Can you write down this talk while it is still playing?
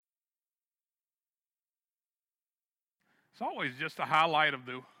It's always just a highlight of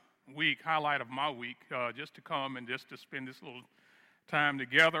the week, highlight of my week, just to come and just to spend this little time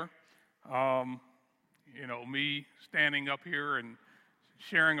together. Me standing up here and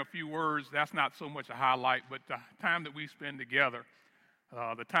sharing a few words, that's not so much a highlight, but the time that we spend together,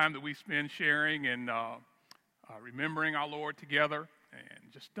 the time that we spend sharing and remembering our Lord together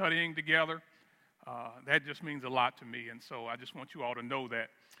and just studying together, that just means a lot to me. And so I just want you all to know that.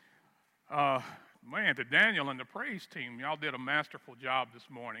 To Daniel and the praise team, y'all did a masterful job this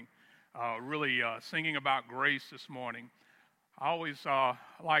morning, really singing about grace this morning. I always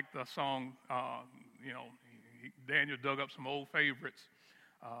like the song, Daniel dug up some old favorites.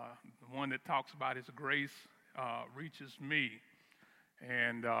 The one that talks about his grace reaches me.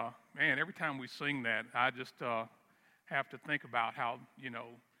 And, every time we sing that, I just have to think about how,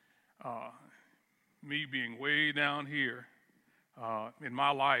 me being way down here in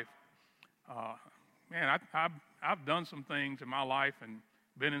my life, I've done some things in my life and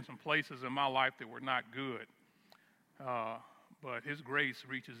been in some places in my life that were not good. But His grace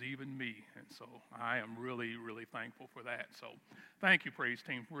reaches even me, and so I am really, really thankful for that. So thank you, praise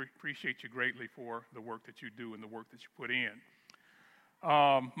team. We appreciate you greatly for the work that you do and the work that you put in.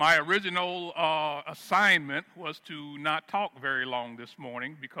 My original assignment was to not talk very long this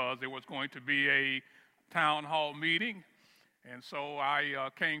morning because there was going to be a town hall meeting. And so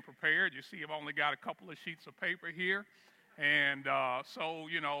I came prepared. You see, I've only got a couple of sheets of paper here. And I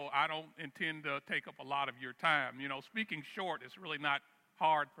don't intend to take up a lot of your time. Speaking short is really not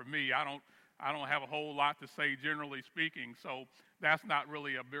hard for me. I don't have a whole lot to say, generally speaking. So that's not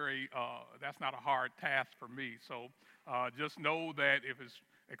really that's not a hard task for me. So just know that if it's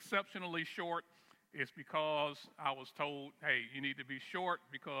exceptionally short, it's because I was told, hey, you need to be short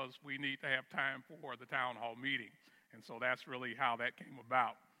because we need to have time for the town hall meeting. And so that's really how that came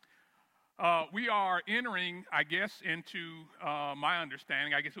about. We are entering, I guess, into my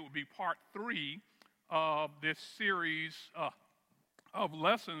understanding, I guess it would be part 3 of this series of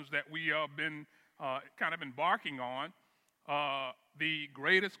lessons that we have been kind of embarking on, the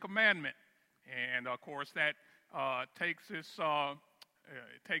greatest commandment. And of course, that takes its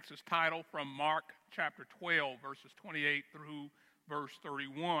title from Mark chapter 12, verses 28 through verse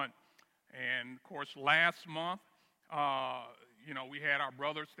 31. And of course, last month, we had our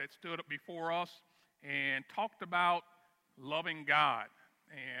brothers that stood up before us and talked about loving God.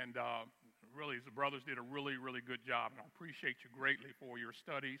 And really, the brothers did a really, really good job. And I appreciate you greatly for your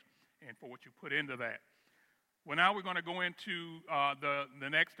studies and for what you put into that. Well, now we're going to go into the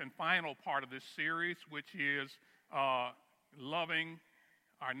next and final part of this series, which is loving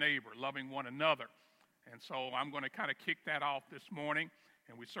our neighbor, loving one another. And so I'm going to kind of kick that off this morning.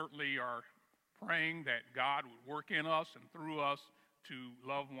 And we certainly are praying that God would work in us and through us to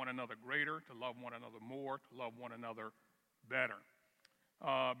love one another greater, to love one another more, to love one another better.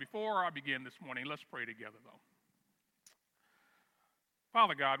 Before I begin this morning, let's pray together, though.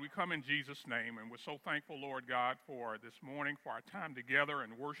 Father God, we come in Jesus' name, and we're so thankful, Lord God, for this morning, for our time together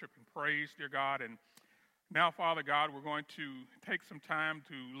and worship and praise, dear God. And now, Father God, we're going to take some time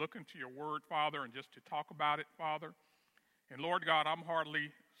to look into your word, Father, and just to talk about it, Father. And Lord God, I'm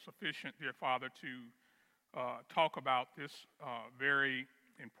hardly sufficient, dear Father, to talk about this very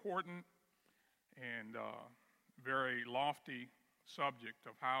important and very lofty subject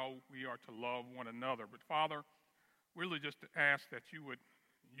of how we are to love one another. But Father, really just ask that you would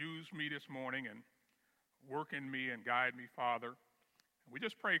use me this morning and work in me and guide me, Father. And we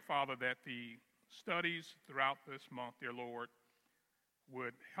just pray, Father, that the studies throughout this month, dear Lord,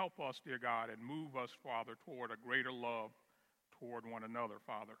 would help us, dear God, and move us, Father, toward a greater love toward one another,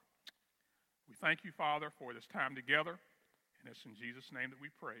 Father. We thank you, Father, for this time together, and it's in Jesus' name that we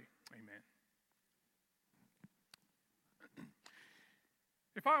pray. Amen.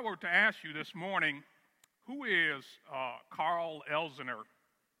 If I were to ask you this morning, who is Carl Elzener?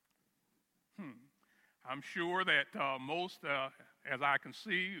 I'm sure that most, as I can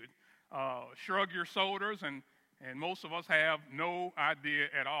see, shrug your shoulders, and most of us have no idea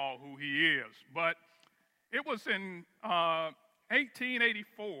at all who he is. But it was in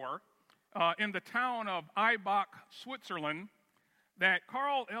 1884 in the town of Eibach, Switzerland, that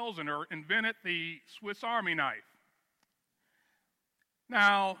Carl Elzener invented the Swiss Army knife.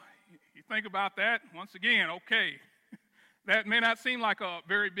 Now, you think about that, once again, okay, that may not seem like a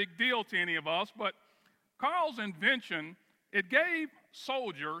very big deal to any of us, but Carl's invention, it gave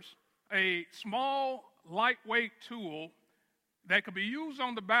soldiers a small, lightweight tool that could be used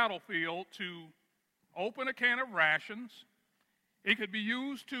on the battlefield to open a can of rations. It could be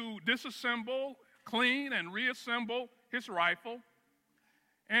used to disassemble, clean, and reassemble his rifle.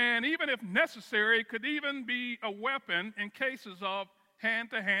 And and even if necessary, could even be a weapon in cases of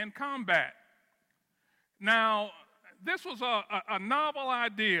hand-to-hand combat. Now, this was a novel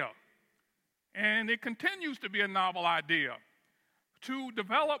idea, and it continues to be a novel idea, to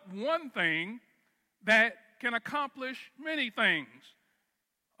develop one thing that can accomplish many things.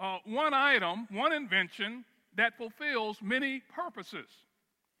 One item, one invention that fulfills many purposes.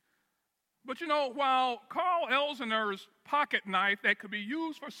 But you know, while Carl Elsener's pocket knife that could be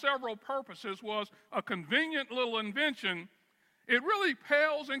used for several purposes was a convenient little invention, it really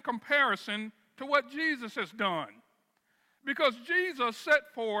pales in comparison to what Jesus has done. Because Jesus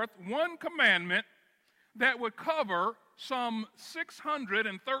set forth one commandment that would cover some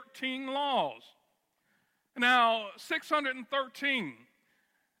 613 laws. Now, 613,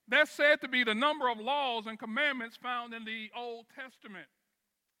 that's said to be the number of laws and commandments found in the Old Testament.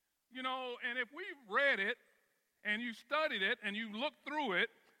 You know, and if we've read it and you studied it and you looked through it,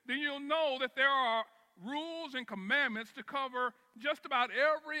 then you'll know that there are rules and commandments to cover just about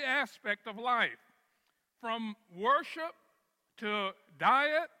every aspect of life. From worship to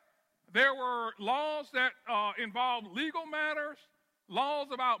diet, there were laws that involved legal matters, laws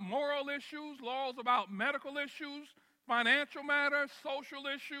about moral issues, laws about medical issues, financial matters, social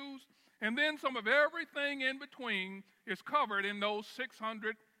issues, and then some of everything in between is covered in those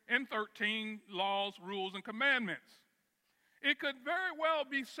 613 laws, rules, and commandments. It could very well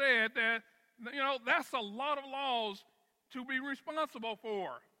be said that, you know, that's a lot of laws to be responsible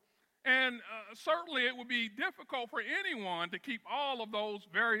for. And certainly it would be difficult for anyone to keep all of those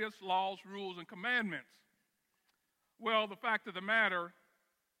various laws, rules, and commandments. Well, the fact of the matter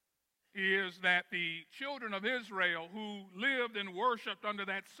is that the children of Israel who lived and worshiped under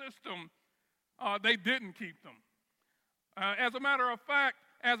that system, they didn't keep them. As a matter of fact,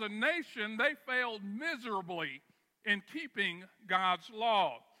 as a nation, they failed miserably in keeping God's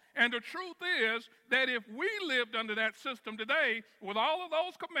law. And the truth is that if we lived under that system today, with all of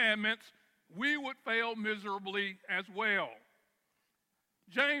those commandments, we would fail miserably as well.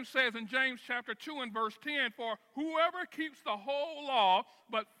 James says in James chapter 2 and verse 10, "For whoever keeps the whole law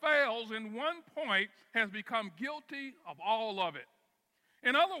but fails in one point has become guilty of all of it."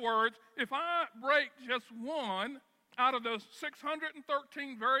 In other words, if I break just one out of the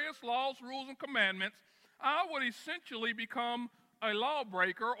 613 various laws, rules, and commandments, I would essentially become a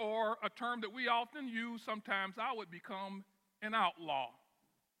lawbreaker, or a term that we often use sometimes, I would become an outlaw.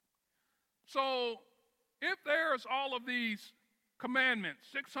 So if there's all of these commandments,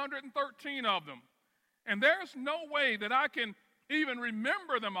 613 of them, and there's no way that I can even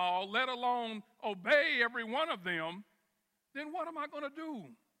remember them all, let alone obey every one of them, then what am I going to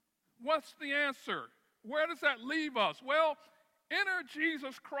do? What's the answer? Where does that leave us? Well, enter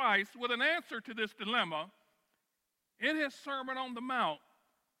Jesus Christ with an answer to this dilemma. In his Sermon on the Mount,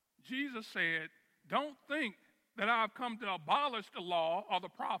 Jesus said, "Don't think that I've come to abolish the law or the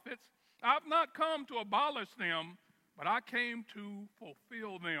prophets. I've not come to abolish them, but I came to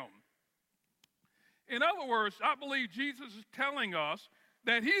fulfill them." In other words, I believe Jesus is telling us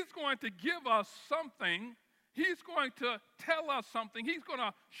that he's going to give us something. He's going to tell us something. He's going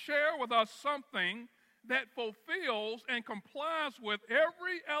to share with us something that fulfills and complies with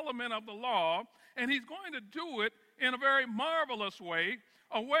every element of the law, and he's going to do it in a very marvelous way,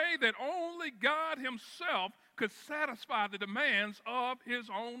 a way that only God himself could satisfy the demands of his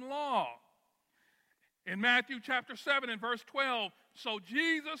own law. In Matthew chapter 7 and verse 12, so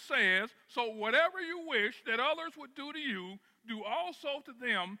Jesus says, "So whatever you wish that others would do to you, do also to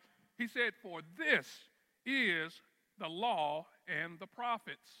them." He said, "For this is the law and the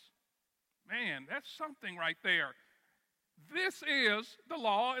prophets." Man, that's something right there. This is the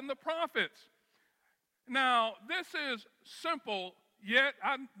law and the prophets. Now, this is simple, yet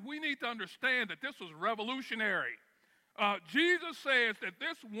we need to understand that this was revolutionary. Jesus says that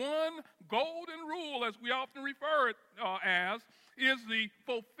this one golden rule, as we often refer it as, is the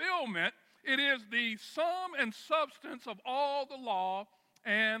fulfillment. It is the sum and substance of all the law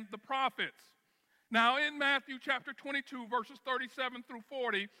and the prophets. Now, in Matthew chapter 22, verses 37 through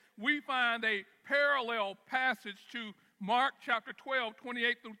 40, we find a parallel passage to Mark chapter 12,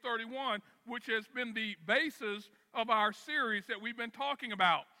 28 through 31, which has been the basis of our series that we've been talking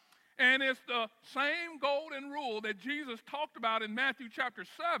about. And it's the same golden rule that Jesus talked about in Matthew chapter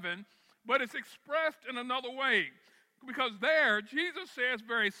 7, but it's expressed in another way. Because there, Jesus says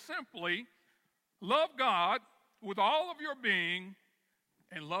very simply, love God with all of your being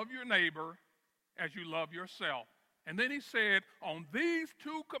and love your neighbor as you love yourself. And then he said, on these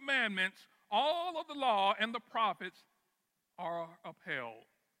two commandments, all of the law and the prophets are upheld.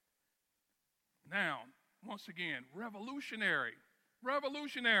 Now, once again, revolutionary.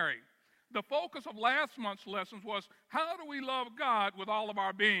 Revolutionary. The focus of last month's lessons was, how do we love God with all of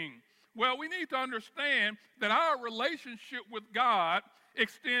our being? Well, we need to understand that our relationship with God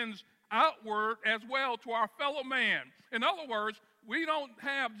extends outward as well to our fellow man. In other words, we don't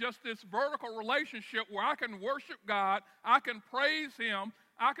have just this vertical relationship where I can worship God, I can praise Him,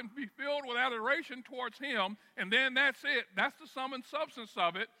 I can be filled with adoration towards Him, and then that's it. That's the sum and substance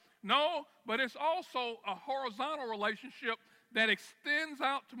of it. No, but it's also a horizontal relationship that extends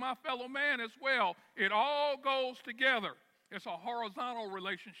out to my fellow man as well. It all goes together. It's a horizontal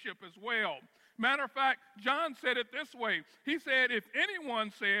relationship as well. Matter of fact, John said it this way. He said, if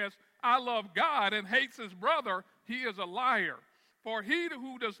anyone says, I love God and hates his brother, he is a liar. For he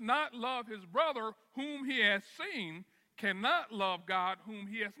who does not love his brother whom he has seen cannot love God whom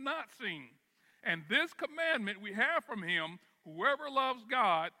he has not seen. And this commandment we have from him, whoever loves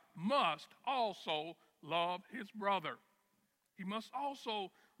God must also love his brother. He must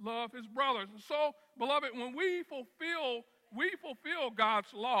also love his brothers. And so, beloved, when we fulfill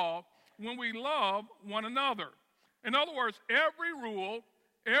God's law when we love one another. In other words, every rule,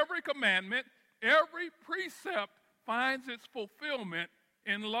 every commandment, every precept finds its fulfillment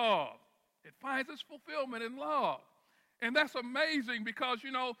in love. It finds its fulfillment in love. And that's amazing because,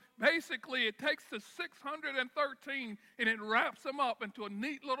 basically it takes the 613 and it wraps them up into a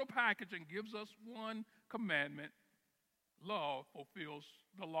neat little package and gives us one commandment. Love fulfills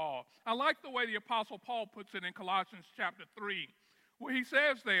the law. I like the way the Apostle Paul puts it in Colossians chapter 3, where he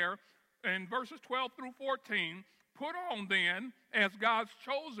says there in verses 12 through 14, put on then, as God's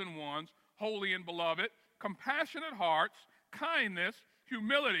chosen ones, holy and beloved, compassionate hearts, kindness,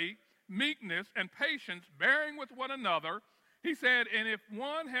 humility, meekness, and patience, bearing with one another. He said, and if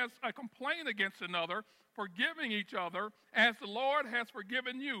one has a complaint against another, forgiving each other, as the Lord has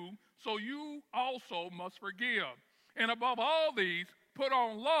forgiven you, so you also must forgive. And above all these, put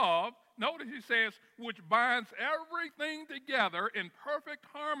on love, notice he says, which binds everything together in perfect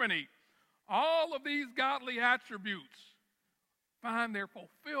harmony. All of these godly attributes find their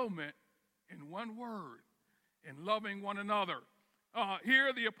fulfillment in one word, in loving one another.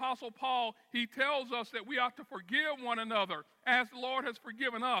 Here, the Apostle Paul, he tells us that we ought to forgive one another as the Lord has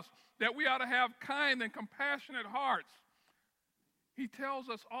forgiven us, that we ought to have kind and compassionate hearts. He tells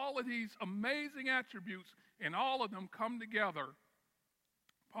us all of these amazing attributes, and all of them come together.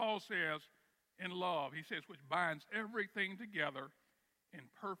 Paul says, in love, he says, which binds everything together in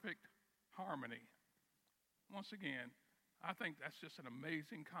perfect harmony. Once again, I think that's just an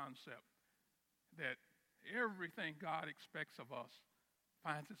amazing concept, that everything God expects of us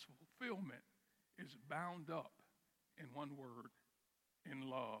finds its fulfillment, is bound up in one word, in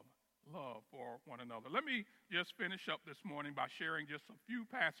love. Love for one another. Let me just finish up this morning by sharing just a few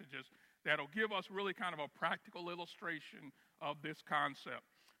passages that'll give us really kind of a practical illustration of this concept.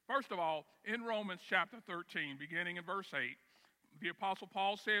 First of all, in Romans chapter 13, beginning in verse 8, the Apostle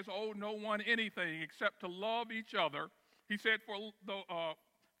Paul says, owe no one anything except to love each other. He said,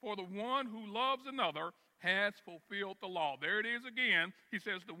 for the one who loves another has fulfilled the law. There it is again. He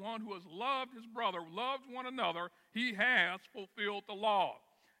says, the one who has loved his brother, loves one another, he has fulfilled the law.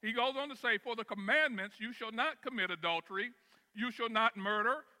 He goes on to say, for the commandments, you shall not commit adultery, you shall not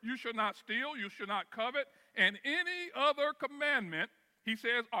murder, you shall not steal, you shall not covet, and any other commandment, he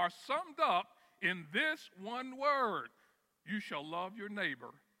says, are summed up in this one word. You shall love your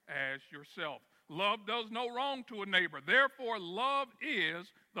neighbor as yourself. Love does no wrong to a neighbor. Therefore, love is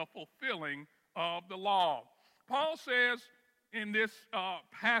the fulfilling of the law. Paul says in this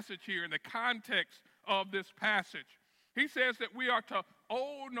passage here, in the context of this passage, he says that we are to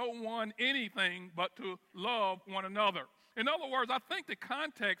owe no one anything but to love one another. In other words, I think the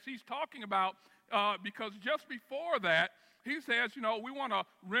context he's talking about, because just before that, he says, we want to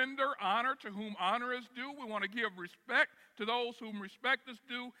render honor to whom honor is due. We want to give respect to those whom respect is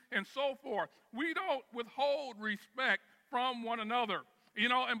due, and so forth. We don't withhold respect from one another.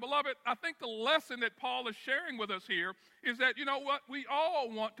 And beloved, I think the lesson that Paul is sharing with us here is that, we all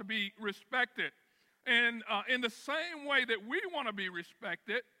want to be respected. And in the same way that we want to be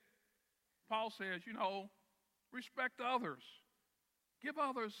respected, Paul says, respect others. Give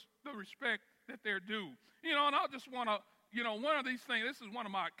others the respect that they're due. And I just want to, one of these things, this is one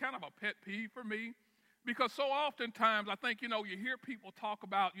of my kind of a pet peeve for me, because so oftentimes I think, you hear people talk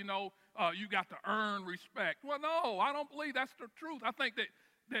about, you got to earn respect. Well, no, I don't believe that's the truth. I think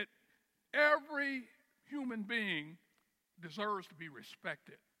that every human being deserves to be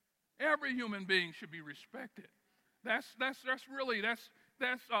respected. Every human being should be respected.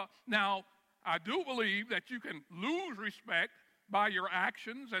 Now, I do believe that you can lose respect by your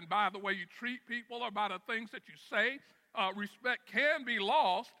actions and by the way you treat people or by the things that you say. respect can be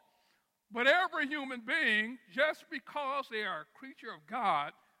lost, but every human being, just because they are a creature of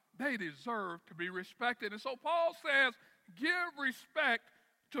God, they deserve to be respected. And so Paul says, give respect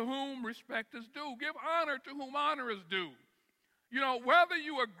to whom respect is due. Give honor to whom honor is due. You know, whether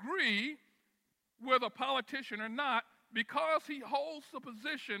you agree with a politician or not, because he holds the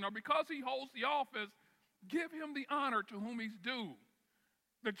position or because he holds the office, give him the honor to whom he's due.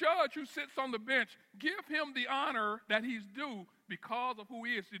 The judge who sits on the bench, give him the honor that he's due because of who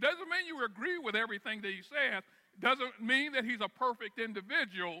he is. It doesn't mean you agree with everything that he says. It doesn't mean that he's a perfect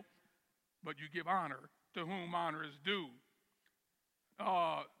individual, but you give honor to whom honor is due.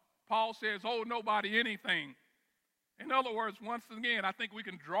 Paul says, owe nobody anything. In other words, once again, I think we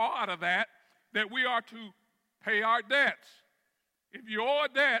can draw out of that we are to pay our debts. If you owe a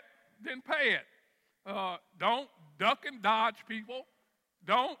debt, then pay it. Don't duck and dodge people.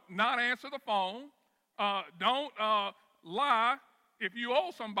 Don't not answer the phone. Don't lie. If you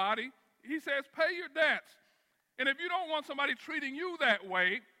owe somebody, he says, pay your debts. And if you don't want somebody treating you that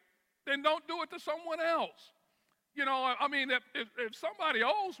way, then don't do it to someone else. You know, I mean, if somebody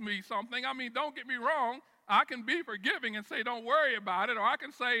owes me something, I mean, don't get me wrong, I can be forgiving and say, don't worry about it. Or I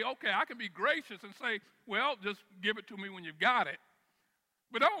can say, okay, I can be gracious and say, well, just give it to me when you've got it.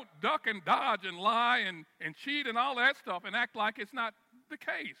 But don't duck and dodge and lie and cheat and all that stuff and act like it's not the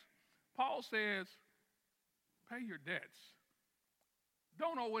case. Paul says, pay your debts.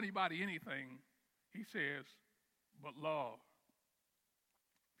 Don't owe anybody anything, he says, but love.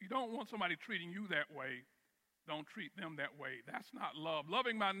 If you don't want somebody treating you that way, don't treat them that way. That's not love.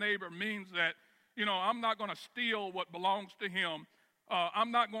 Loving my neighbor means that, you know, I'm not going to steal what belongs to him.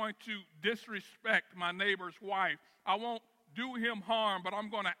 I'm not going to disrespect my neighbor's wife. I won't do him harm, but I'm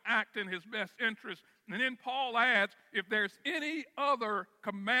going to act in his best interest. And then Paul adds, if there's any other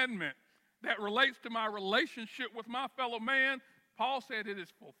commandment that relates to my relationship with my fellow man, Paul said it is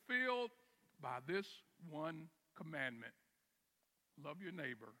fulfilled by this one commandment. Love your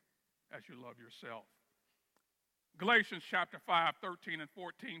neighbor as you love yourself. Galatians chapter 5, 13 and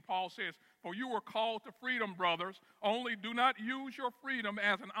 14, Paul says, for you were called to freedom, brothers, only do not use your freedom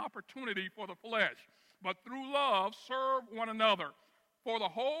as an opportunity for the flesh, but through love serve one another. For the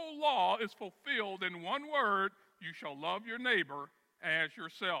whole law is fulfilled in one word, you shall love your neighbor as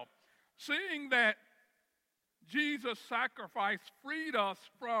yourself. Seeing that Jesus' sacrifice freed us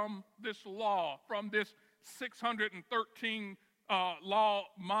from this law, from this 613 law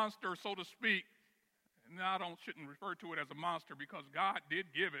monster, so to speak. And I shouldn't refer to it as a monster because God did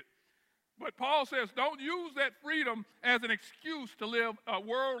give it. But Paul says, don't use that freedom as an excuse to live a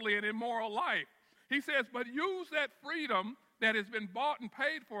worldly and immoral life. He says, but use that freedom that has been bought and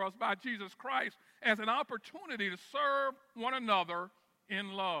paid for us by Jesus Christ as an opportunity to serve one another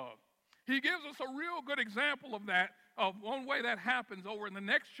in love. He gives us a real good example of that, of one way that happens over in the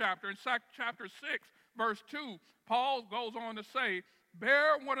next chapter, in chapter 6, verse 2. Paul goes on to say,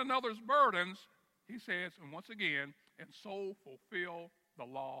 bear one another's burdens, he says, and once again, and so fulfill the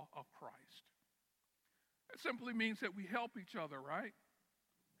law of Christ. It simply means that we help each other, right?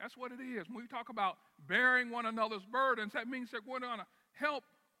 That's what it is. When we talk about bearing one another's burdens, that means that we're going to help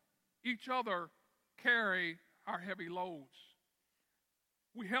each other carry our heavy loads.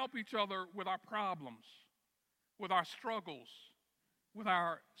 We help each other with our problems, with our struggles, with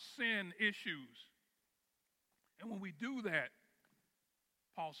our sin issues. And when we do that,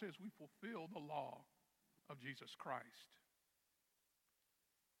 Paul says we fulfill the law of Jesus Christ.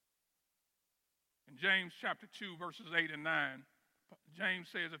 In James chapter 2, verses 8 and 9, James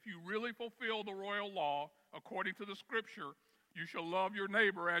says, if you really fulfill the royal law according to the scripture, you shall love your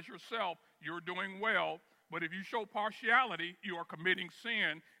neighbor as yourself, you're doing well. But if you show partiality, you are committing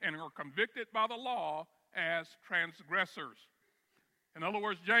sin and are convicted by the law as transgressors. In other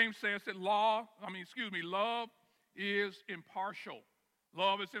words, James says that love is impartial.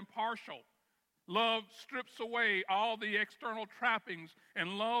 Love is impartial. Love strips away all the external trappings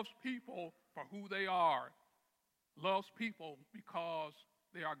and loves people for who they are. Loves people because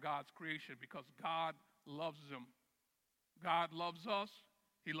they are God's creation, because God loves them. God loves us.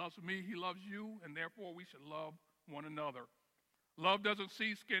 He loves me. He loves you. And therefore, we should love one another. Love doesn't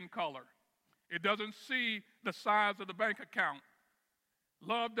see skin color. It doesn't see the size of the bank account.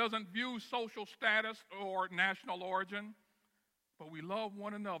 Love doesn't view social status or national origin. But we love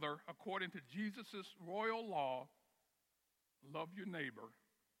one another according to Jesus' royal law. Love your neighbor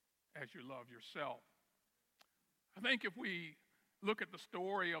as you love yourself. I think if we look at the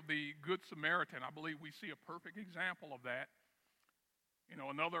story of the Good Samaritan, I believe we see a perfect example of that. You know,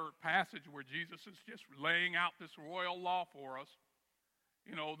 another passage where Jesus is just laying out this royal law for us.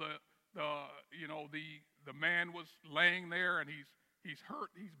 You know, the the man was laying there and he's hurt,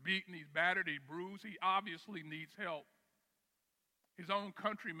 he's beaten, he's battered, he's bruised. He obviously needs help. His own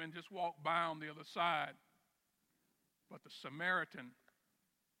countrymen just walked by on the other side. But the Samaritan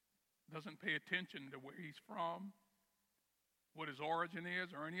doesn't pay attention to where he's from, what his origin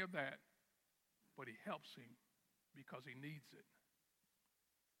is, or any of that. But he helps him because he needs it.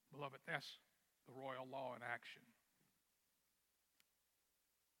 Beloved, that's the royal law in action.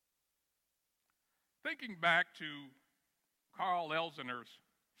 Thinking back to Karl Elzener's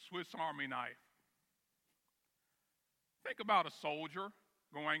Swiss Army knife, think about a soldier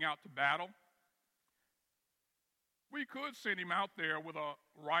going out to battle. We could send him out there with a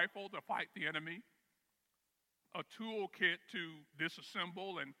rifle to fight the enemy, a toolkit to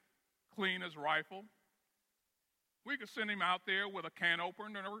disassemble and clean his rifle. We could send him out there with a can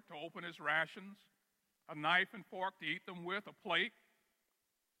opener to open his rations, a knife and fork to eat them with, a plate,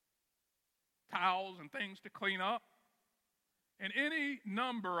 towels and things to clean up, and any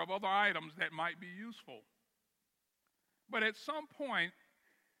number of other items that might be useful. But at some point,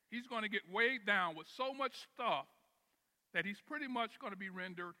 he's going to get weighed down with so much stuff that he's pretty much going to be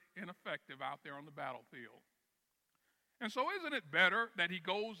rendered ineffective out there on the battlefield. And so isn't it better that he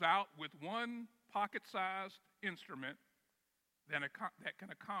goes out with one pocket-sized instrument that can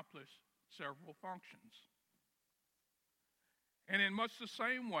accomplish several functions? And in much the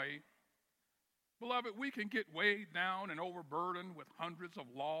same way, beloved, we can get weighed down and overburdened with hundreds of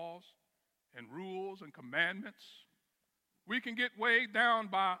laws and rules and commandments. We can get weighed down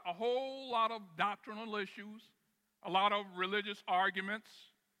by a whole lot of doctrinal issues, a lot of religious arguments,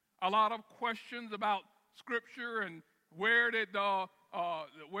 a lot of questions about Scripture and where did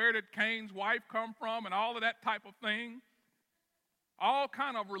Cain's wife come from and all of that type of thing. All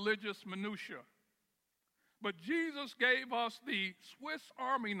kind of religious minutia. But Jesus gave us the Swiss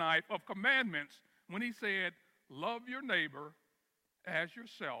Army knife of commandments when he said, love your neighbor as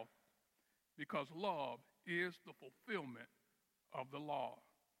yourself, because love is the fulfillment of the law.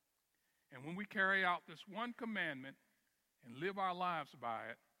 And when we carry out this one commandment and live our lives by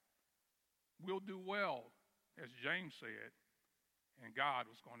it, we'll do well, as James said, and God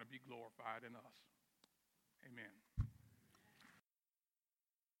was going to be glorified in us. Amen.